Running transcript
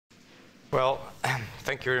Well,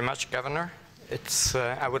 thank you very much, Governor.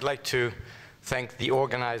 I would like to thank the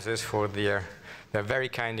organizers for their very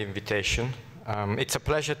kind invitation. It's a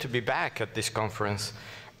pleasure to be back at this conference,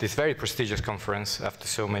 this very prestigious conference after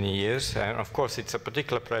so many years. And of course, it's a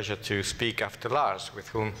particular pleasure to speak after Lars, with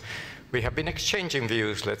whom we have been exchanging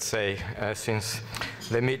views, let's say, since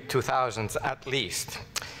the mid-2000s at least.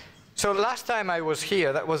 So last time I was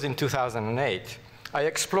here, that was in 2008, I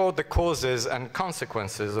explored the causes and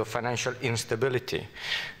consequences of financial instability,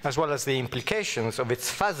 as well as the implications of its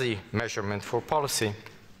fuzzy measurement for policy.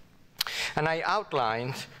 And I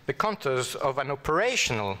outlined the contours of an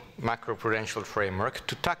operational macroprudential framework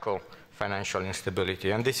to tackle financial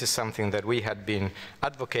instability. And this is something that we had been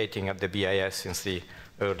advocating at the BIS since the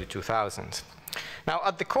early 2000s. Now,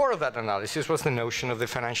 at the core of that analysis was the notion of the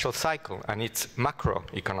financial cycle and its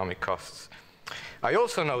macroeconomic costs. I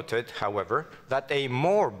also noted, however, that a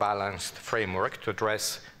more balanced framework to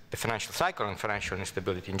address the financial cycle and financial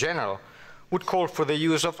instability in general would call for the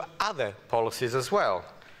use of other policies as well.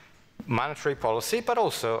 Monetary policy, but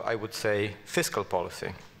also, I would say, fiscal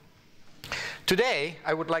policy. Today,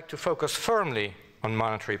 I would like to focus firmly on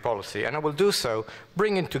monetary policy, and I will do so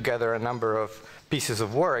bringing together a number of pieces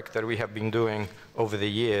of work that we have been doing over the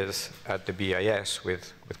years at the BIS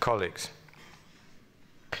with colleagues.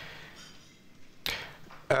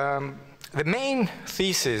 The main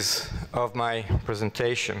thesis of my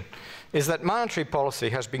presentation is that monetary policy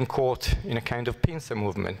has been caught in a kind of pincer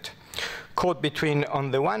movement, caught between,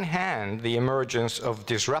 on the one hand, the emergence of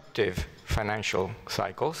disruptive financial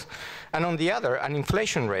cycles, and on the other, an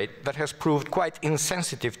inflation rate that has proved quite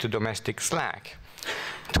insensitive to domestic slack.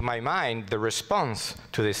 To my mind, the response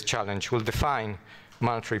to this challenge will define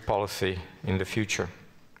monetary policy in the future.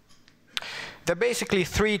 There are basically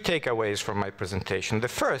three takeaways from my presentation. The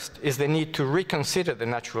first is the need to reconsider the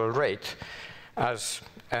natural rate as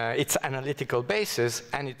its analytical basis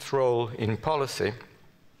and its role in policy.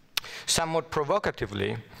 Somewhat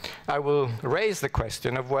provocatively, I will raise the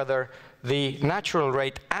question of whether the natural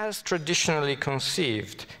rate as traditionally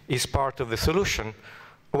conceived is part of the solution,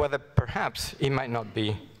 or whether perhaps it might not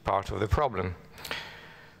be part of the problem.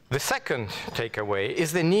 The second takeaway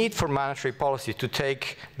is the need for monetary policy to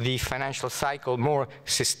take the financial cycle more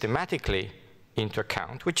systematically into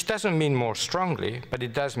account, which doesn't mean more strongly, but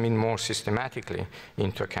it does mean more systematically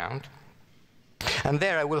into account. And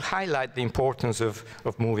there I will highlight the importance of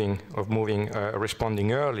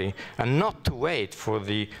responding early, and not to wait for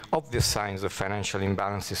the obvious signs of financial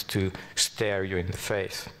imbalances to stare you in the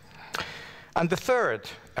face. And the third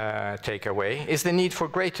takeaway is the need for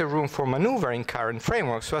greater room for maneuver in current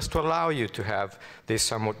frameworks so as to allow you to have this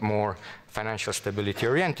somewhat more financial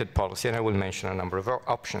stability-oriented policy, and I will mention a number of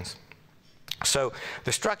options. So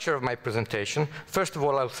the structure of my presentation, first of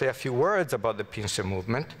all, I'll say a few words about the Pincer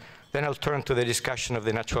movement, then I'll turn to the discussion of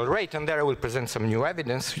the natural rate, and there I will present some new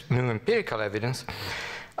evidence, new empirical evidence.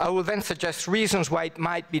 I will then suggest reasons why it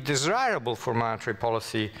might be desirable for monetary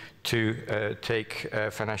policy to take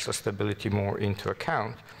financial stability more into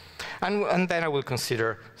account. And then I will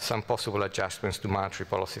consider some possible adjustments to monetary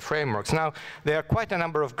policy frameworks. Now, there are quite a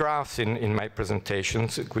number of graphs in my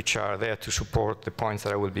presentations which are there to support the points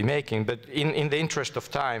that I will be making, but in the interest of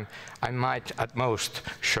time, I might at most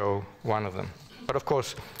show one of them. But of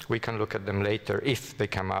course, we can look at them later if they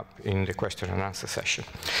come up in the question and answer session.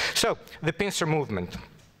 So, the Pincer movement.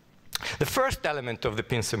 The first element of the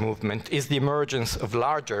Pincer movement is the emergence of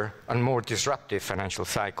larger and more disruptive financial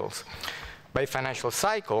cycles. By financial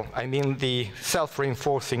cycle, I mean the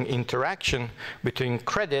self-reinforcing interaction between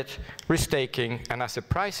credit, risk-taking, and asset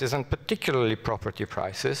prices, and particularly property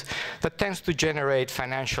prices, that tends to generate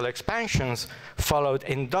financial expansions followed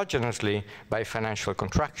endogenously by financial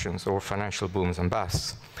contractions or financial booms and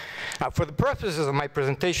busts. Now, for the purposes of my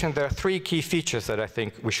presentation, there are three key features that I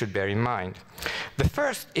think we should bear in mind. The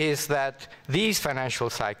first is that these financial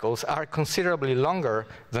cycles are considerably longer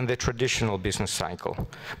than the traditional business cycle.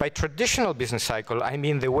 By traditional business cycle, I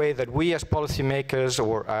mean the way that we as policymakers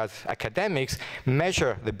or as academics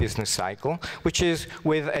measure the business cycle, which is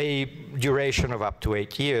with a duration of up to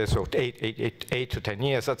 8 years or 8 to 10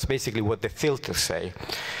 years. That's basically what the filters say.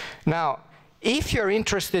 Now, if you're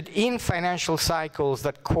interested in financial cycles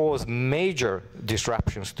that cause major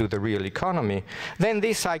disruptions to the real economy, then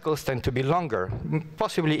these cycles tend to be longer,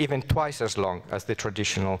 possibly even twice as long as the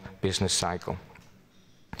traditional business cycle.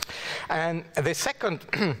 And the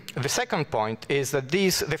second point is that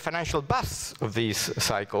the financial busts of these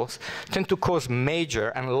cycles tend to cause major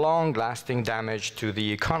and long-lasting damage to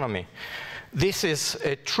the economy. This is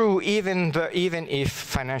true even if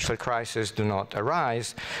financial crises do not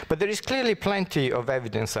arise, but there is clearly plenty of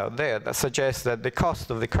evidence out there that suggests that the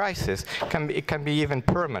cost of the crisis can be even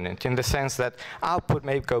permanent, in the sense that output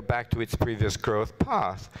may go back to its previous growth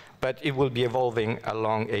path, but it will be evolving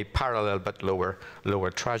along a parallel but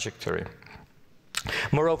lower trajectory.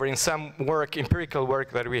 Moreover, in some empirical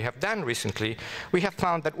work that we have done recently, we have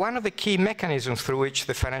found that one of the key mechanisms through which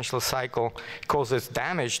the financial cycle causes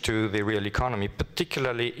damage to the real economy,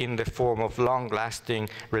 particularly in the form of long-lasting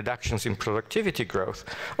reductions in productivity growth,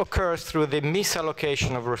 occurs through the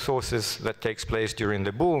misallocation of resources that takes place during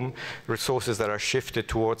the boom, resources that are shifted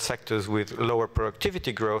towards sectors with lower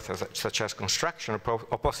productivity growth, such as construction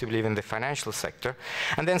or possibly even the financial sector.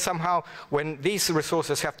 And then somehow, when these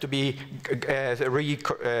resources have to be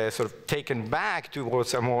sort of taken back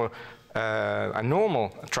towards a more a normal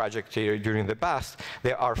trajectory during the bust,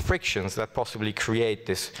 there are frictions that possibly create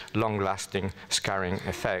this long-lasting scarring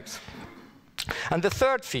effects. And the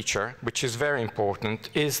third feature, which is very important,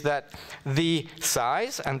 is that the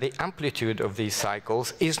size and the amplitude of these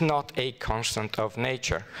cycles is not a constant of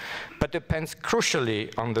nature, but depends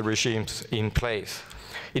crucially on the regimes in place.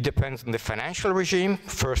 It depends on the financial regime,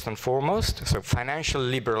 first and foremost. So financial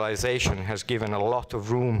liberalization has given a lot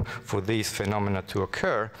of room for these phenomena to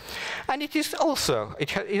occur. And it also,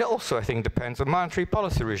 I think, depends on monetary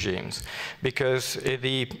policy regimes, because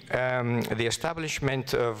the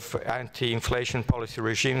establishment of anti-inflation policy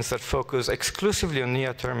regimes that focus exclusively on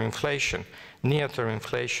near-term inflation,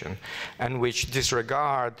 and which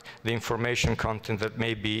disregard the information content that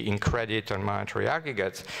may be in credit and monetary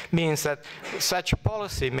aggregates, means that such a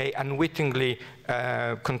policy may unwittingly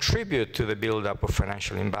contribute to the buildup of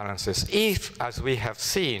financial imbalances if, as we have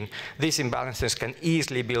seen, these imbalances can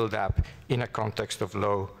easily build up in a context of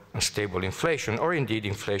low and stable inflation, or indeed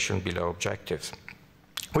inflation below objectives.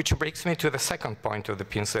 Which brings me to the second point of the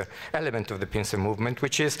Pincer element of the Pincer movement,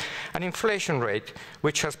 which is an inflation rate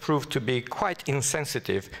which has proved to be quite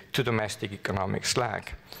insensitive to domestic economic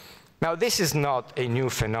slack. Now, this is not a new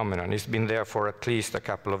phenomenon. It's been there for at least a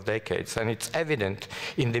couple of decades, and it's evident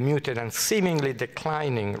in the muted and seemingly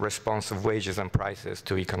declining response of wages and prices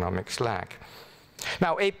to economic slack.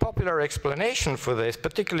 Now, a popular explanation for this,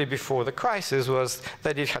 particularly before the crisis, was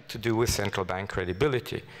that it had to do with central bank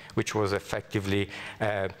credibility, which was effectively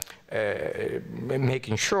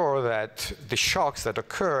making sure that the shocks that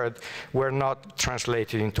occurred were not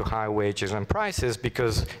translated into high wages and prices,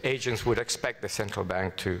 because agents would expect the central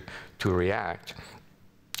bank to react.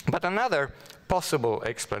 But another possible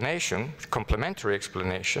explanation, complementary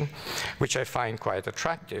explanation, which I find quite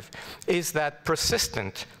attractive, is that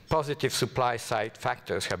persistent positive supply side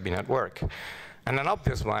factors have been at work. And an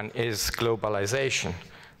obvious one is globalization.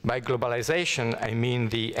 By globalization, I mean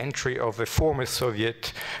the entry of the former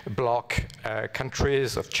Soviet bloc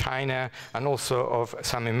countries, of China, and also of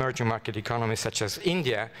some emerging market economies such as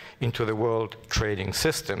India into the world trading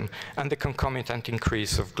system, and the concomitant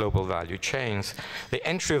increase of global value chains. The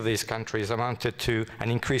entry of these countries amounted to an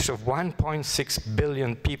increase of 1.6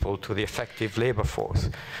 billion people to the effective labor force,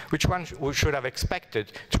 which one should have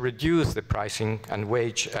expected to reduce the pricing and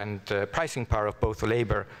wage and pricing power of both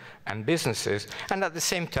labor and businesses, and at the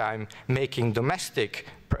same time making domestic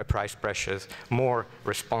price pressures more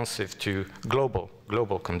responsive to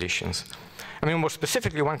global conditions. I mean, more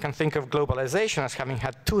specifically, one can think of globalization as having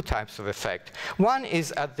had two types of effect. One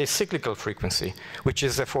is at the cyclical frequency, which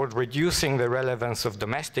is therefore reducing the relevance of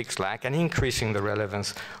domestic slack and increasing the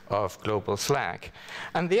relevance of global slack.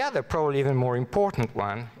 And the other, probably even more important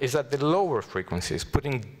one, is at the lower frequencies,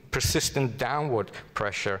 putting persistent downward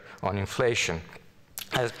pressure on inflation,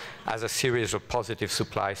 as a series of positive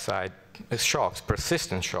supply side shocks,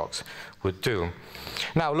 persistent shocks, would do.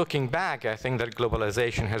 Now, looking back, I think that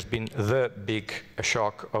globalization has been the big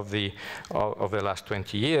shock of the last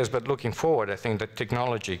 20 years, but looking forward, I think that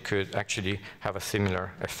technology could actually have a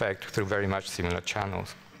similar effect through very much similar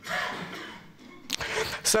channels.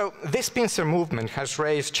 So this Pincer movement has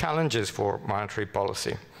raised challenges for monetary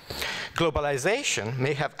policy. Globalization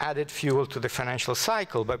may have added fuel to the financial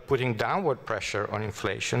cycle by putting downward pressure on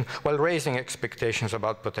inflation while raising expectations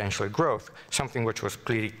about potential growth, something which was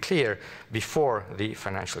pretty clear before the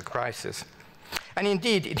financial crisis. And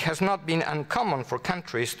indeed, it has not been uncommon for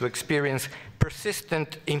countries to experience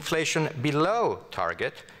persistent inflation below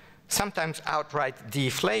target, sometimes outright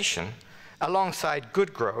deflation, alongside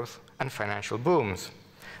good growth and financial booms.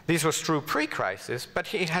 This was true pre-crisis,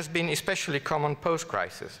 but it has been especially common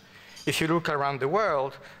post-crisis. if you look around the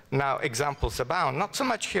world, now examples abound, not so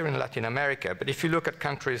much here in Latin America, but if you look at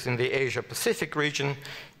countries in the Asia-Pacific region,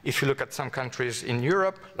 if you look at some countries in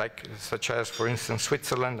Europe, like such as, for instance,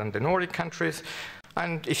 Switzerland and the Nordic countries,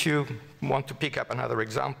 and if you want to pick up another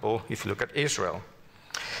example, if you look at Israel.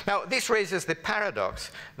 Now, this raises the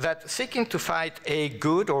paradox that seeking to fight a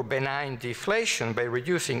good or benign deflation by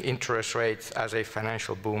reducing interest rates as a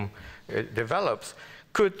financial boom develops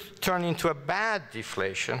could turn into a bad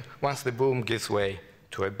deflation once the boom gives way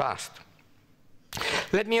to a bust.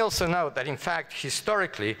 Let me also note that, in fact,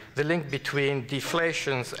 historically, the link between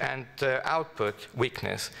deflations and output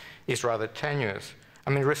weakness is rather tenuous. I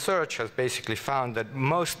mean, research has basically found that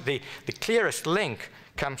the clearest link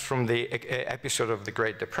comes from the episode of the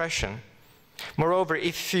Great Depression. Moreover,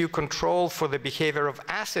 if you control for the behavior of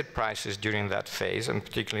asset prices during that phase, and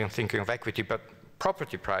particularly I'm thinking of equity, but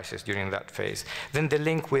property prices during that phase, then the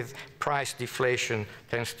link with price deflation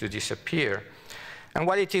tends to disappear. And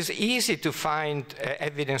while it is easy to find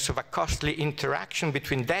evidence of a costly interaction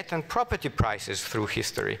between debt and property prices through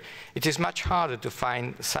history, it is much harder to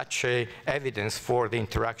find such evidence for the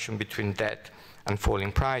interaction between debt and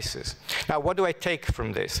falling prices. Now, what do I take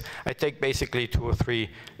from this? I take basically 2 or 3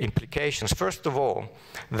 implications. First of all,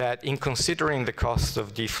 that in considering the costs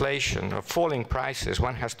of deflation, of falling prices,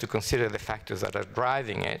 one has to consider the factors that are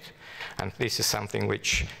driving it. And this is something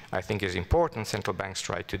which I think is important, central banks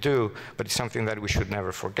try to do, but it's something that we should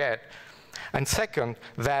never forget. And second,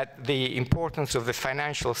 that the importance of the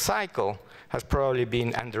financial cycle has probably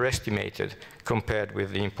been underestimated compared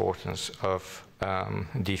with the importance of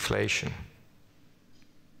deflation.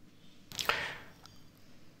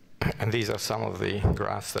 And these are some of the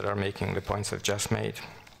graphs that are making the points I've just made.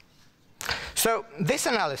 So this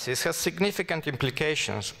analysis has significant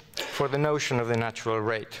implications for the notion of the natural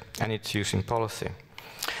rate and its use in policy.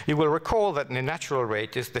 You will recall that the natural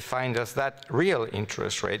rate is defined as that real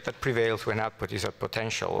interest rate that prevails when output is at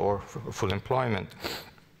potential or full employment.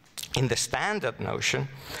 In the standard notion,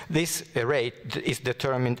 this rate is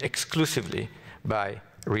determined exclusively by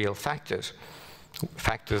real factors.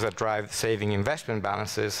 Factors that drive saving investment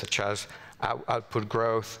balances, such as output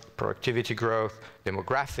growth, productivity growth,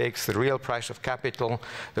 demographics, the real price of capital,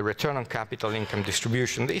 the return on capital income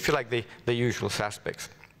distribution, if you like, the usual suspects.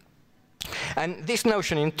 And this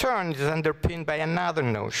notion, in turn, is underpinned by another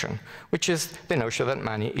notion, which is the notion that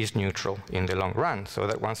money is neutral in the long run, so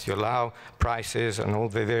that once you allow prices and all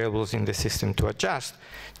the variables in the system to adjust,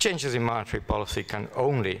 changes in monetary policy can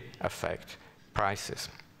only affect prices.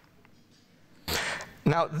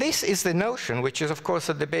 Now, this is the notion which is, of course,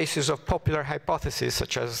 at the basis of popular hypotheses,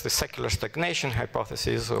 such as the secular stagnation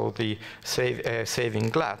hypothesis or the saving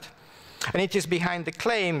glut. And it is behind the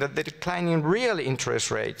claim that the decline in real interest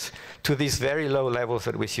rates to these very low levels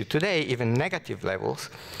that we see today, even negative levels,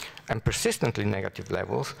 and persistently negative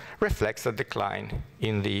levels, reflects a decline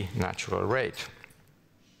in the natural rate.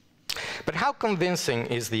 But how convincing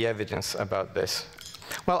is the evidence about this?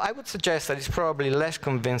 Well, I would suggest that it's probably less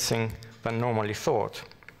convincing than normally thought.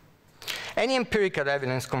 Any empirical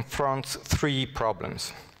evidence confronts 3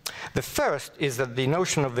 problems. The first is that the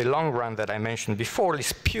notion of the long run that I mentioned before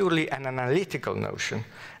is purely an analytical notion,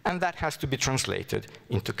 and that has to be translated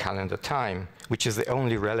into calendar time, which is the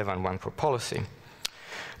only relevant one for policy.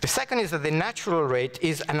 The second is that the natural rate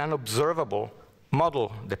is an unobservable,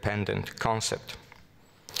 model-dependent concept.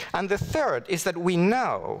 And the third is that we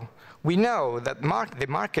know that the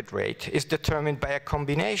market rate is determined by a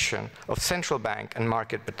combination of central bank and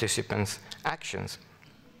market participants' actions.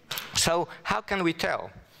 So how can we tell?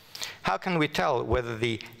 How can we tell whether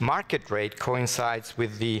the market rate coincides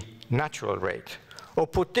with the natural rate? Or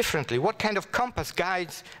put differently, what kind of compass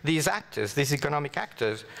guides these actors, these economic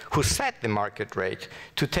actors, who set the market rate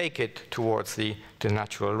to take it towards the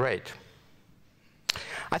natural rate?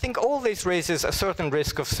 I think all this raises a certain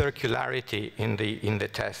risk of circularity in the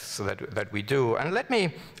tests that we do. And let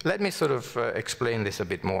me sort of explain this a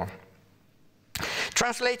bit more.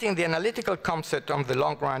 Translating the analytical concept of the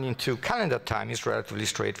long run into calendar time is relatively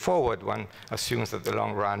straightforward. One assumes that the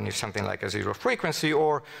long run is something like a zero frequency,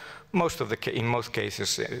 or in most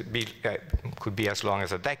cases could be as long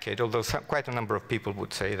as a decade, although quite a number of people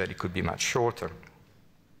would say that it could be much shorter.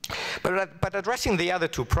 But addressing the other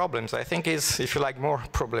 2 problems, I think, is, if you like, more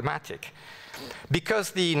problematic.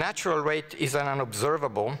 Because the natural rate is an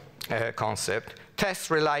unobservable concept, tests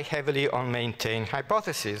rely heavily on maintained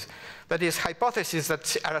hypotheses. That is, hypotheses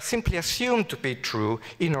that are simply assumed to be true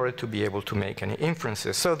in order to be able to make any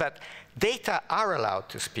inferences, so that data are allowed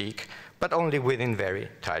to speak, but only within very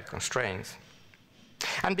tight constraints.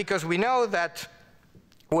 And because we know that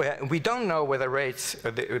where we don't know whether rates,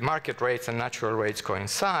 the market rates and natural rates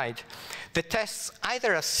coincide, the tests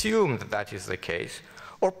either assume that that is the case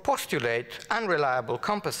or postulate unreliable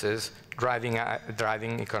compasses driving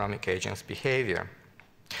economic agents' behavior.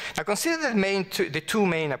 Now consider the two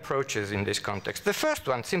main approaches in this context. The first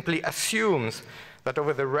one simply assumes that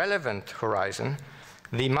over the relevant horizon,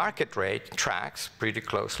 the market rate tracks pretty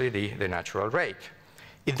closely the natural rate.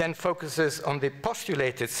 It then focuses on the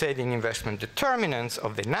postulated saving investment determinants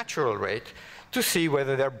of the natural rate to see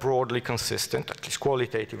whether they're broadly consistent, at least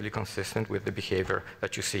qualitatively consistent with the behavior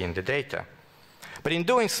that you see in the data. But in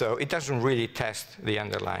doing so, it doesn't really test the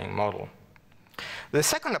underlying model. The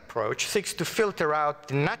second approach seeks to filter out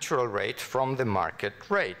the natural rate from the market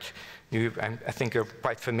rate. I think you're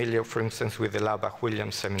quite familiar, for instance, with the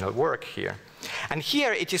Laubach-Williams seminal work here. And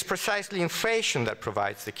here, it is precisely inflation that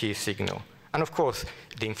provides the key signal. And of course,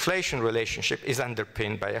 the inflation relationship is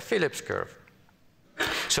underpinned by a Phillips curve.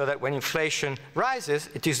 So that when inflation rises,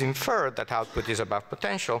 it is inferred that output is above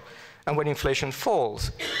potential. And when inflation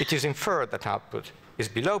falls, it is inferred that output is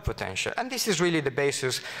below potential. And this is really the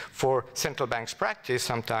basis for central banks' practice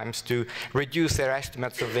sometimes to reduce their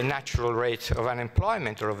estimates of the natural rate of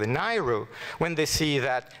unemployment or of the NAIRU when they see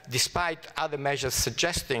that despite other measures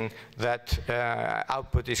suggesting that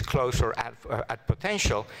output is close or at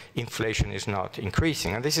potential, inflation is not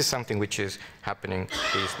increasing. And this is something which is happening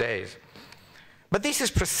these days. But this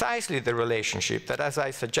is precisely the relationship that, as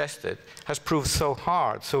I suggested, has proved so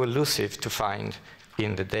hard, so elusive to find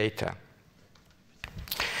in the data.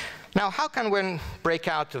 Now, how can one break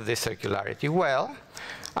out of this circularity? Well,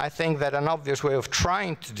 I think that an obvious way of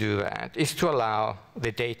trying to do that is to allow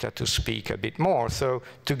the data to speak a bit more, so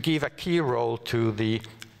to give a key role to the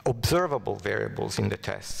observable variables in the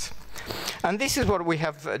tests. And this is what we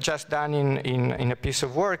have just done in a piece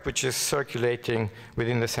of work which is circulating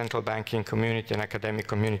within the central banking community and academic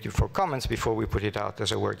community for comments before we put it out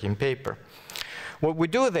as a working paper. What we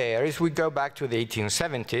do there is we go back to the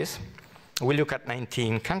 1870s, we look at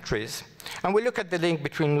 19 countries, and we look at the link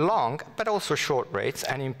between long but also short rates,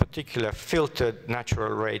 and in particular filtered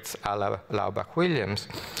natural rates a la Laubach-Williams,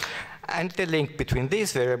 and the link between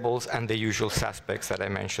these variables and the usual suspects that I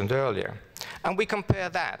mentioned earlier. And we compare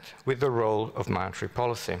that with the role of monetary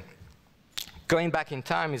policy. Going back in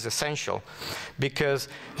time is essential because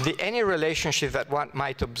any relationship that one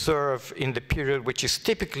might observe in the period which is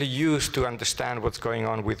typically used to understand what's going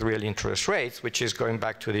on with real interest rates, which is going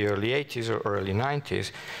back to the early 80s or early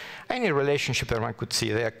 90s, any relationship that one could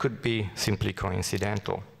see there could be simply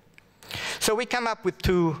coincidental. So we come up with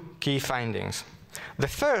two key findings. The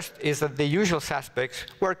first is that the usual suspects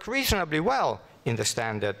work reasonably well in the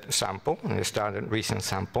standard sample, in the standard recent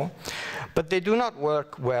sample, but they do not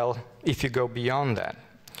work well if you go beyond that.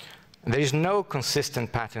 There is no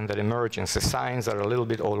consistent pattern that emerges. The signs are a little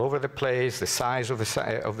bit all over the place, the size of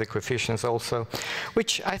the coefficients also,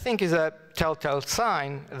 which I think is a telltale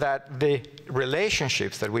sign that the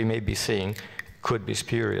relationships that we may be seeing could be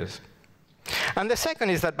spurious. And the second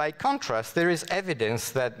is that, by contrast, there is evidence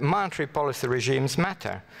that monetary policy regimes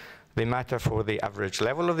matter. They matter for the average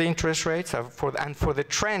level of the interest rates and for the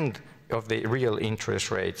trend of the real interest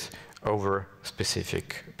rates over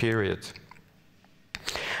specific periods.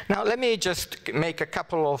 Now, let me just mention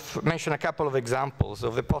a couple of examples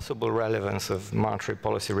of the possible relevance of monetary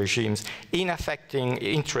policy regimes in affecting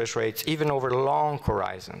interest rates even over long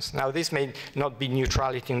horizons. Now, this may not be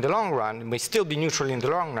neutrality in the long run, it may still be neutral in the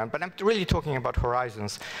long run, but I'm really talking about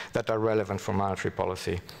horizons that are relevant for monetary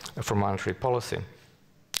policy.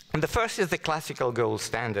 And the first is the classical gold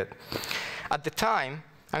standard. At the time,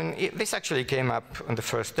 and this actually came up on the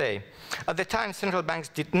first day. At the time, central banks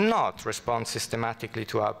did not respond systematically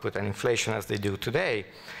to output and inflation as they do today.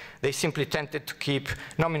 They simply tended to keep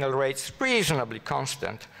nominal rates reasonably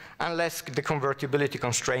constant unless the convertibility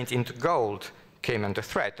constraint into gold came under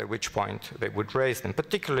threat, at which point they would raise them,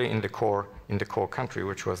 particularly in the core country,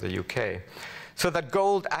 which was the UK. So that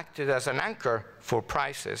gold acted as an anchor for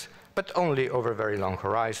prices, but only over very long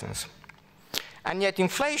horizons. And yet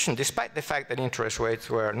inflation, despite the fact that interest rates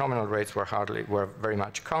nominal rates were very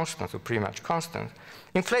much constant, or pretty much constant,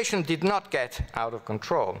 inflation did not get out of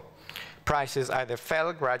control. Prices either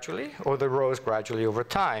fell gradually or they rose gradually over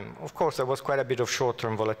time. Of course, there was quite a bit of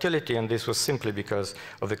short-term volatility, and this was simply because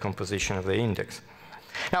of the composition of the index.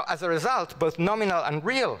 Now, as a result, both nominal and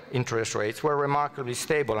real interest rates were remarkably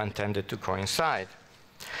stable and tended to coincide.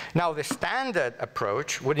 Now, the standard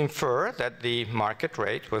approach would infer that the market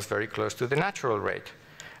rate was very close to the natural rate.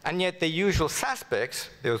 And yet the usual suspects,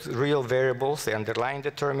 those real variables, the underlying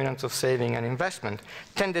determinants of saving and investment,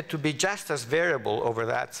 tended to be just as variable over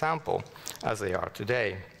that sample as they are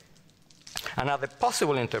today. Another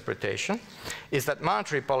possible interpretation is that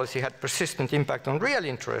monetary policy had persistent impact on real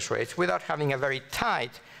interest rates without having a very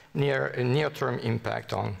tight near-term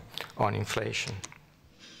impact on inflation.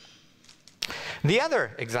 The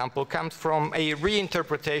other example comes from a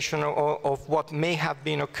reinterpretation of what may have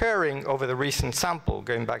been occurring over the recent sample,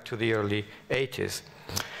 going back to the early 80s.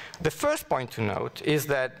 The first point to note is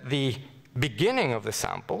that the beginning of the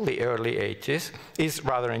sample, the early 80s, is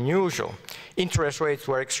rather unusual. Interest rates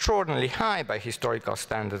were extraordinarily high by historical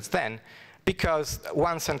standards then, because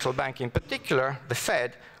one central bank in particular, the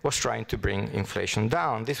Fed, was trying to bring inflation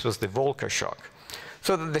down. This was the Volcker shock.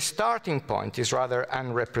 So that the starting point is rather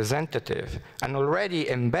unrepresentative and already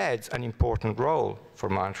embeds an important role for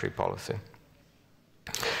monetary policy.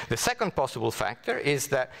 The second possible factor is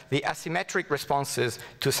that the asymmetric responses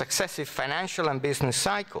to successive financial and business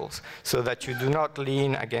cycles, so that you do not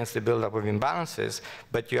lean against the buildup of imbalances,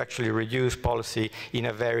 but you actually reduce policy in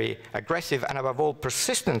a very aggressive and above all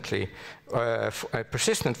persistent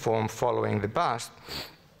form following the bust,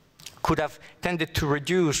 could have tended to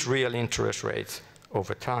reduce real interest rates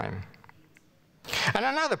over time. And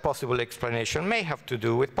another possible explanation may have to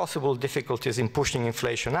do with possible difficulties in pushing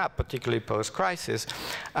inflation up, particularly post-crisis,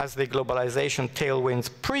 as the globalization tailwinds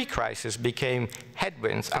pre-crisis became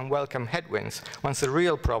headwinds, unwelcome headwinds, once the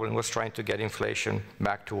real problem was trying to get inflation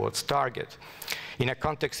back towards target. In a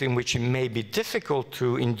context in which it may be difficult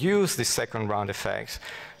to induce the second round effects,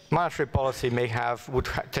 monetary policy would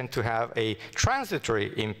tend to have a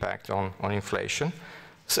transitory impact on inflation,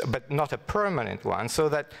 but not a permanent one, so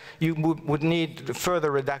that you would need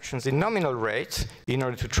further reductions in nominal rates in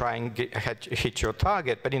order to try and hit your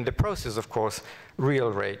target. But in the process, of course, real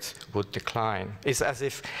rates would decline. It's as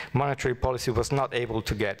if monetary policy was not able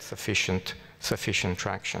to get sufficient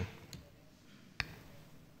traction.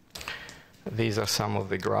 These are some of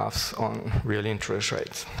the graphs on real interest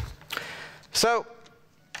rates. So,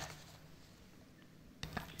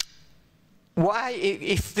 why,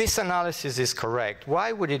 if this analysis is correct,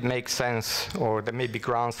 why would it make sense, or there may be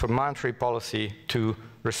grounds for monetary policy to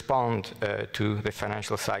respond to the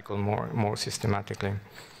financial cycle more systematically?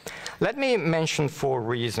 Let me mention 4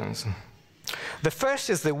 reasons. The first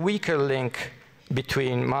is the weaker link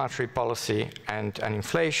between monetary policy and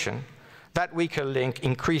inflation. That weaker link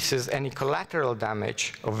increases any collateral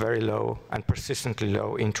damage of very low and persistently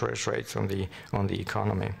low interest rates on the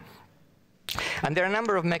economy. And there are a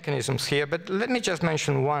number of mechanisms here, but let me just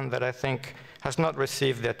mention one that I think has not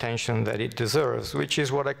received the attention that it deserves, which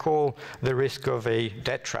is what I call the risk of a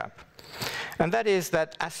debt trap. And that is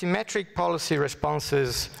that asymmetric policy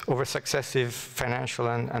responses over successive financial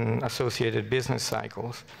and associated business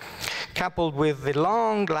cycles, coupled with the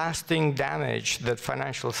long-lasting damage that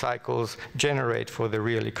financial cycles generate for the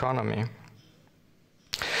real economy,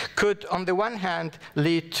 could, on the one hand,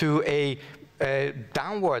 lead to a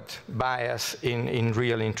downward bias in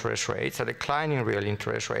real interest rates, a decline in real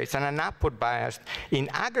interest rates, and an upward bias in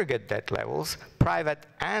aggregate debt levels, private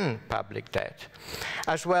and public debt,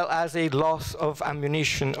 as well as a loss of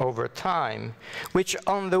ammunition over time, which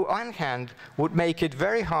on the one hand would make it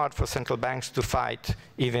very hard for central banks to fight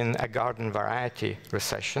even a garden variety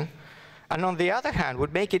recession, and on the other hand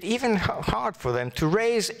would make it even hard for them to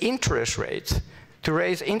raise interest rates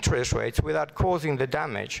without causing the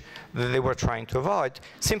damage that they were trying to avoid,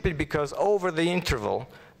 simply because over the interval,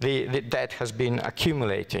 the debt has been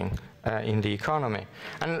accumulating in the economy.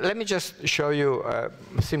 And let me just show you a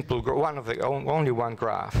simple, only one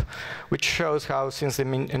graph, which shows how since the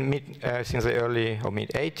early or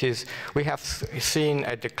mid-80s, we have seen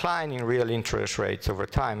a decline in real interest rates over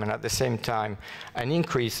time, and at the same time, an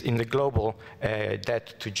increase in the global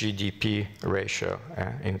debt to GDP ratio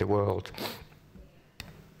in the world.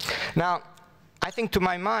 Now, I think to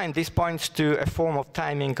my mind, this points to a form of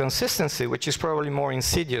time inconsistency, which is probably more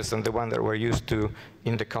insidious than the one that we're used to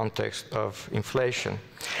in the context of inflation.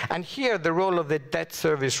 And here, the role of the debt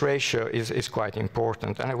service ratio is quite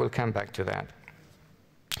important, and I will come back to that.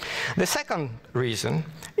 The second reason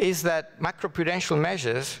is that macroprudential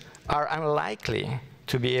measures are unlikely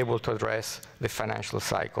to be able to address the financial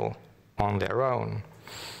cycle on their own.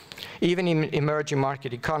 Even in emerging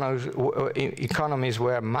market economies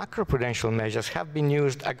where macroprudential measures have been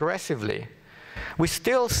used aggressively, we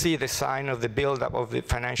still see the sign of the buildup of the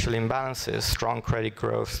financial imbalances, strong credit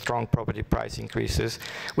growth, strong property price increases,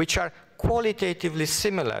 which are qualitatively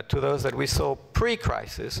similar to those that we saw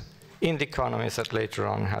pre-crisis in the economies that later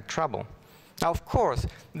on had trouble. Now, of course,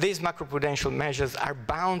 these macroprudential measures are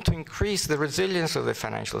bound to increase the resilience of the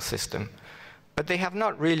financial system, but they have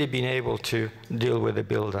not really been able to deal with the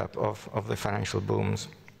buildup of the financial booms.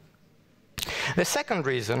 The second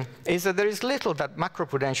reason is that there is little that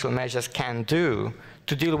macroprudential measures can do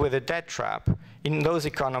to deal with the debt trap in those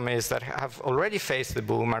economies that have already faced the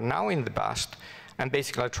boom, are now in the bust, and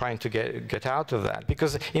basically are trying to get out of that.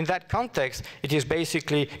 Because in that context, it is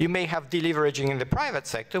basically, you may have deleveraging in the private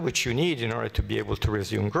sector, which you need in order to be able to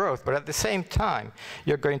resume growth, but at the same time,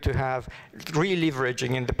 you're going to have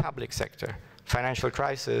re-leveraging in the public sector. Financial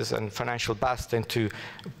crisis and financial bust tend to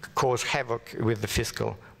cause havoc with the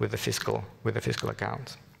fiscal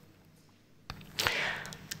accounts.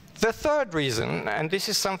 The third reason, and this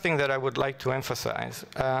is something that I would like to emphasize,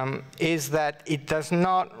 is that it does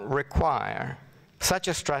not require, such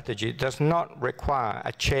a strategy does not require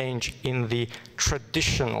a change in the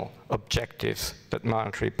traditional objectives that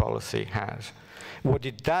monetary policy has. What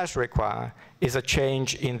it does require is a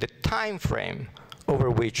change in the time frame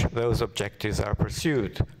over which those objectives are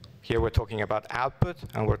pursued. Here we're talking about output,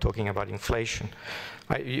 and we're talking about inflation.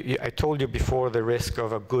 I told you before the risk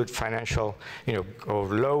of a good financial,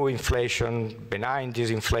 of low inflation, benign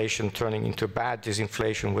disinflation turning into bad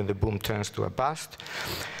disinflation when the boom turns to a bust.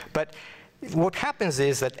 But what happens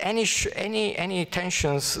is that any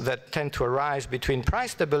tensions that tend to arise between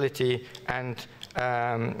price stability and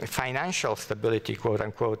financial stability, quote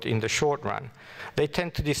unquote, in the short run, they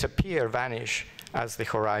tend to disappear, vanish, as the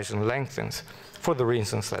horizon lengthens, for the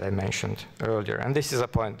reasons that I mentioned earlier. And this is a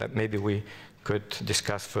point that maybe we could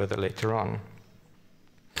discuss further later on.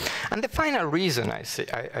 And the final reason I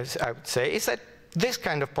would say is that this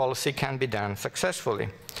kind of policy can be done successfully.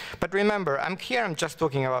 But remember, I'm just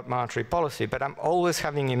talking about monetary policy, but I'm always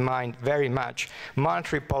having in mind very much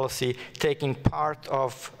monetary policy taking part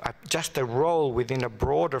of just a role within a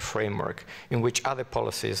broader framework in which other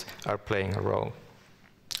policies are playing a role.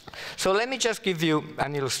 So let me just give you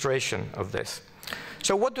an illustration of this.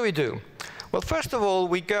 So what do we do? Well, first of all,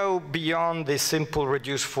 we go beyond the simple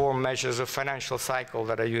reduced form measures of financial cycle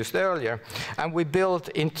that I used earlier, and we build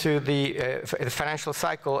into the financial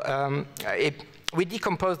cycle, we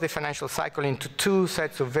decompose the financial cycle into two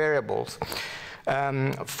sets of variables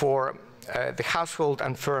for the household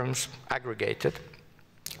and firms aggregated,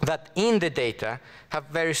 that in the data have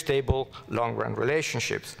very stable long-run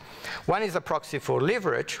relationships. One is a proxy for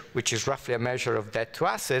leverage, which is roughly a measure of debt to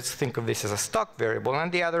assets. Think of this as a stock variable.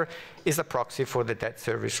 And the other is a proxy for the debt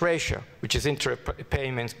service ratio, which is interest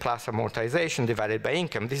payments plus amortization divided by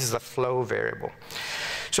income. This is a flow variable.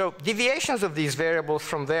 So deviations of these variables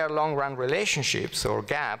from their long-run relationships, or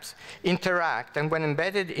gaps, interact, and when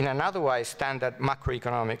embedded in an otherwise standard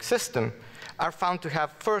macroeconomic system, are found to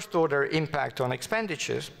have first-order impact on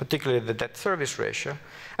expenditures, particularly the debt service ratio,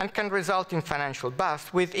 and can result in financial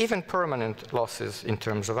bust with even permanent losses in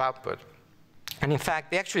terms of output. And in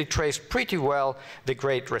fact, they actually trace pretty well the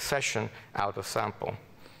Great Recession out of sample.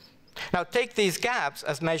 Now, take these gaps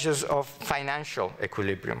as measures of financial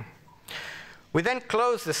equilibrium. We then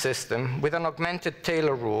close the system with an augmented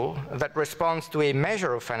Taylor rule that responds to a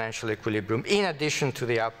measure of financial equilibrium in addition to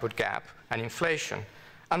the output gap and inflation.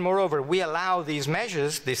 And moreover, we allow these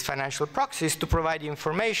measures, these financial proxies, to provide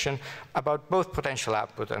information about both potential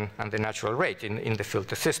output and the natural rate in the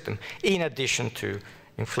filter system, in addition to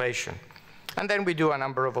inflation. And then we do a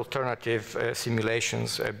number of alternative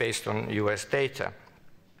simulations based on US data.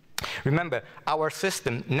 Remember, our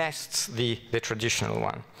system nests the traditional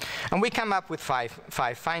one. And we come up with five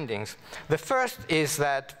findings. The first is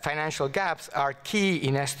that financial gaps are key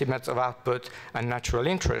in estimates of output and natural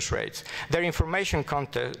interest rates. Their information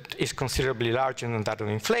content is considerably larger than that of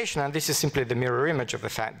inflation, and this is simply the mirror image of the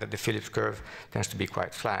fact that the Phillips curve tends to be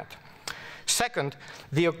quite flat. Second,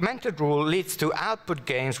 the augmented rule leads to output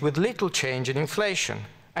gains with little change in inflation,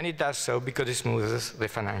 and it does so because it smooths the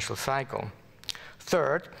financial cycle.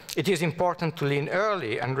 Third, it is important to lean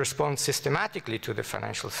early and respond systematically to the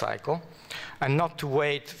financial cycle, and not to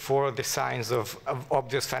wait for the signs of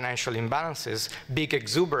obvious financial imbalances, big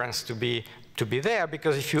exuberance to be there,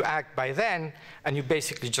 because if you act by then, and you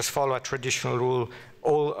basically just follow a traditional rule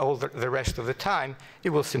all the rest of the time,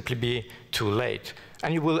 it will simply be too late.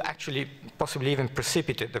 And you will actually possibly even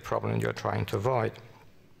precipitate the problem you're trying to avoid.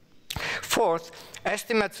 Fourth,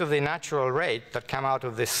 estimates of the natural rate that come out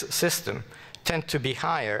of this system tend to be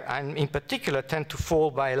higher, and in particular tend to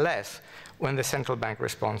fall by less when the central bank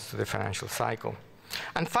responds to the financial cycle.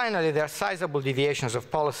 And finally, there are sizable deviations of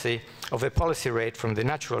the policy rate from the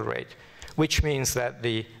natural rate, which means that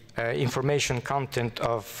the information content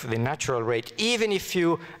of the natural rate, even if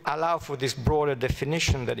you allow for this broader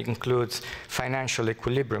definition that includes financial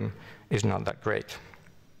equilibrium, is not that great.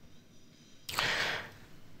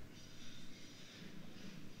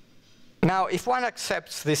 Now, if one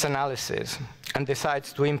accepts this analysis and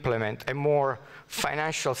decides to implement a more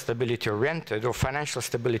financial stability-oriented or financial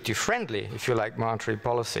stability-friendly, if you like, monetary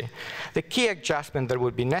policy, the key adjustment that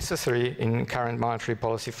would be necessary in current monetary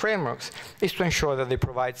policy frameworks is to ensure that they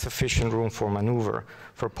provide sufficient room for maneuver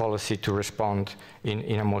for policy to respond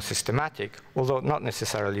in a more systematic, although not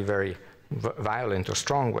necessarily very violent or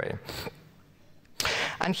strong way.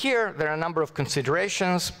 And here, there are a number of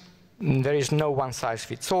considerations. There is no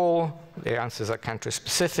one-size-fits-all. The answers are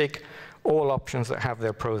country-specific. All options that have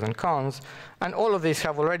their pros and cons, and all of these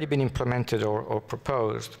have already been implemented or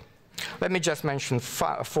proposed. Let me just mention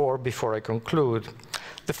four before I conclude.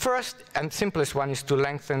 The first and simplest one is to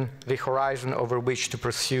lengthen the horizon over which to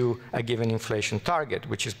pursue a given inflation target,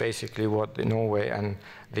 which is basically what Norway and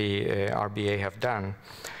the RBA have done.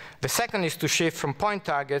 The second is to shift from point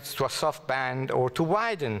targets to a soft band or to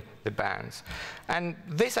widen the bands. And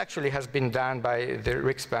this actually has been done by the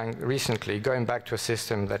Riksbank recently, going back to a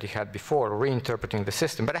system that it had before, reinterpreting the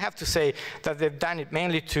system. But I have to say that they've done it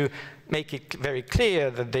mainly to make it very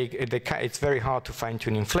clear that it's very hard to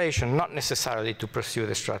fine-tune inflation, not necessarily to pursue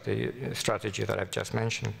the strategy that I've just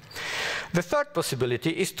mentioned. The third possibility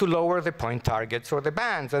is to lower the point targets or the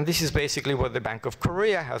bands, and this is basically what the Bank of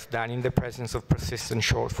Korea has done in the presence of persistent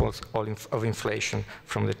shortfalls of inflation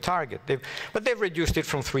from the target. But they've reduced it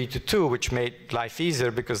from 3 to 2, which made life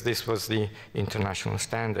easier because this was the international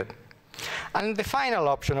standard. And the final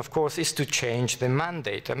option, of course, is to change the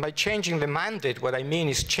mandate. And by changing the mandate, what I mean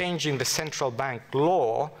is changing the central bank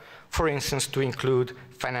law, for instance, to include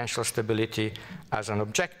financial stability as an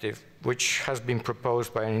objective, which has been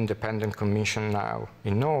proposed by an independent commission now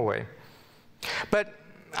in Norway. But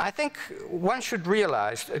I think one should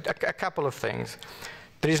realize a couple of things.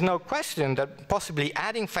 There is no question that possibly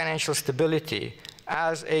adding financial stability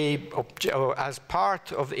as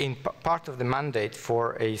part of the mandate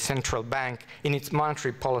for a central bank in its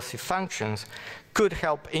monetary policy functions could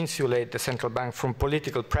help insulate the central bank from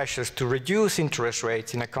political pressures to reduce interest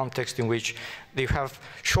rates in a context in which they have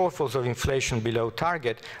shortfalls of inflation below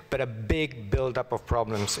target, but a big buildup of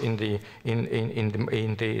problems in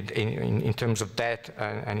terms of debt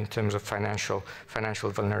and in terms of financial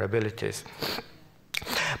vulnerabilities.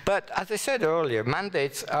 But as I said earlier,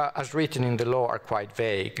 mandates, as written in the law, are quite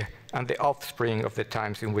vague, and the offspring of the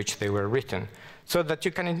times in which they were written. So that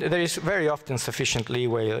there is very often sufficient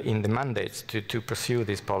leeway in the mandates to pursue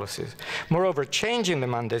these policies. Moreover, changing the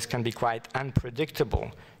mandates can be quite unpredictable.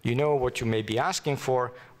 You know what you may be asking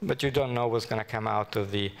for, but you don't know what's going to come out of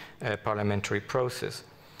the parliamentary process.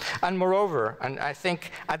 And moreover, and I think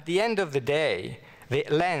at the end of the day, the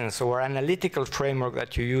lens or analytical framework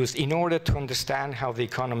that you use in order to understand how the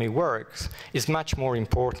economy works is much more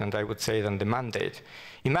important, I would say, than the mandate.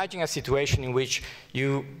 Imagine a situation in which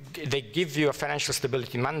they give you a financial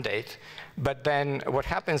stability mandate, but then what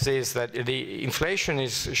happens is that the inflation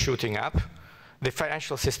is shooting up, the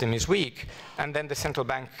financial system is weak, and then the central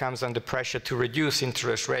bank comes under pressure to reduce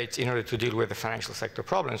interest rates in order to deal with the financial sector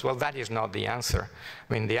problems. Well, that is not the answer.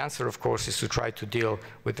 I mean, the answer, of course, is to try to deal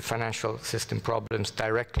with the financial system problems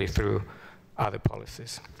directly through other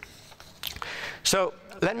policies. So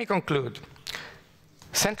let me conclude.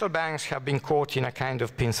 Central banks have been caught in a kind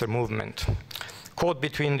of pincer movement, caught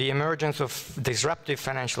between the emergence of disruptive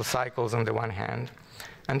financial cycles on the one hand,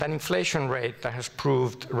 and an inflation rate that has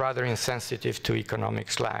proved rather insensitive to economic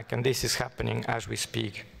slack, and this is happening as we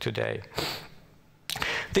speak today.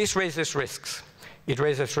 This raises risks. It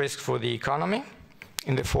raises risks for the economy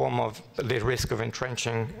in the form of the risk of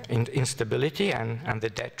entrenching instability and the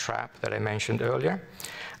debt trap that I mentioned earlier.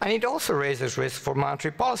 And it also raises risks for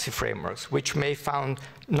monetary policy frameworks, which may be found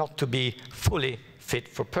not to be fully fit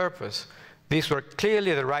for purpose. These were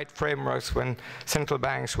clearly the right frameworks when central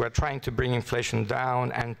banks were trying to bring inflation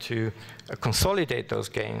down and to consolidate those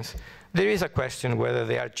gains. There is a question whether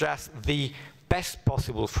they are just the best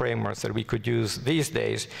possible frameworks that we could use these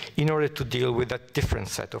days in order to deal with a different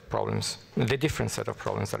set of problems, the different set of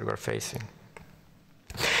problems that we're facing.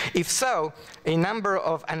 If so, a number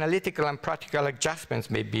of analytical and practical adjustments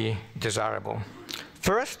may be desirable.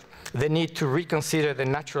 First, the need to reconsider the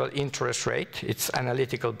natural interest rate, its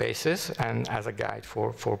analytical basis, and as a guide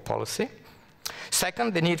for policy.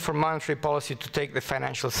 Second, the need for monetary policy to take the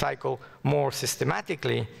financial cycle more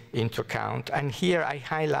systematically into account. And here I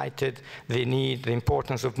highlighted the need, the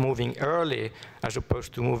importance of moving early as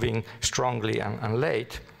opposed to moving strongly and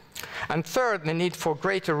late. And third, the need for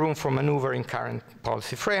greater room for maneuver in current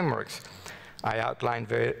policy frameworks. I outlined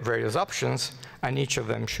various options, and each of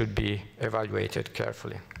them should be evaluated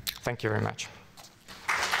carefully. Thank you very much.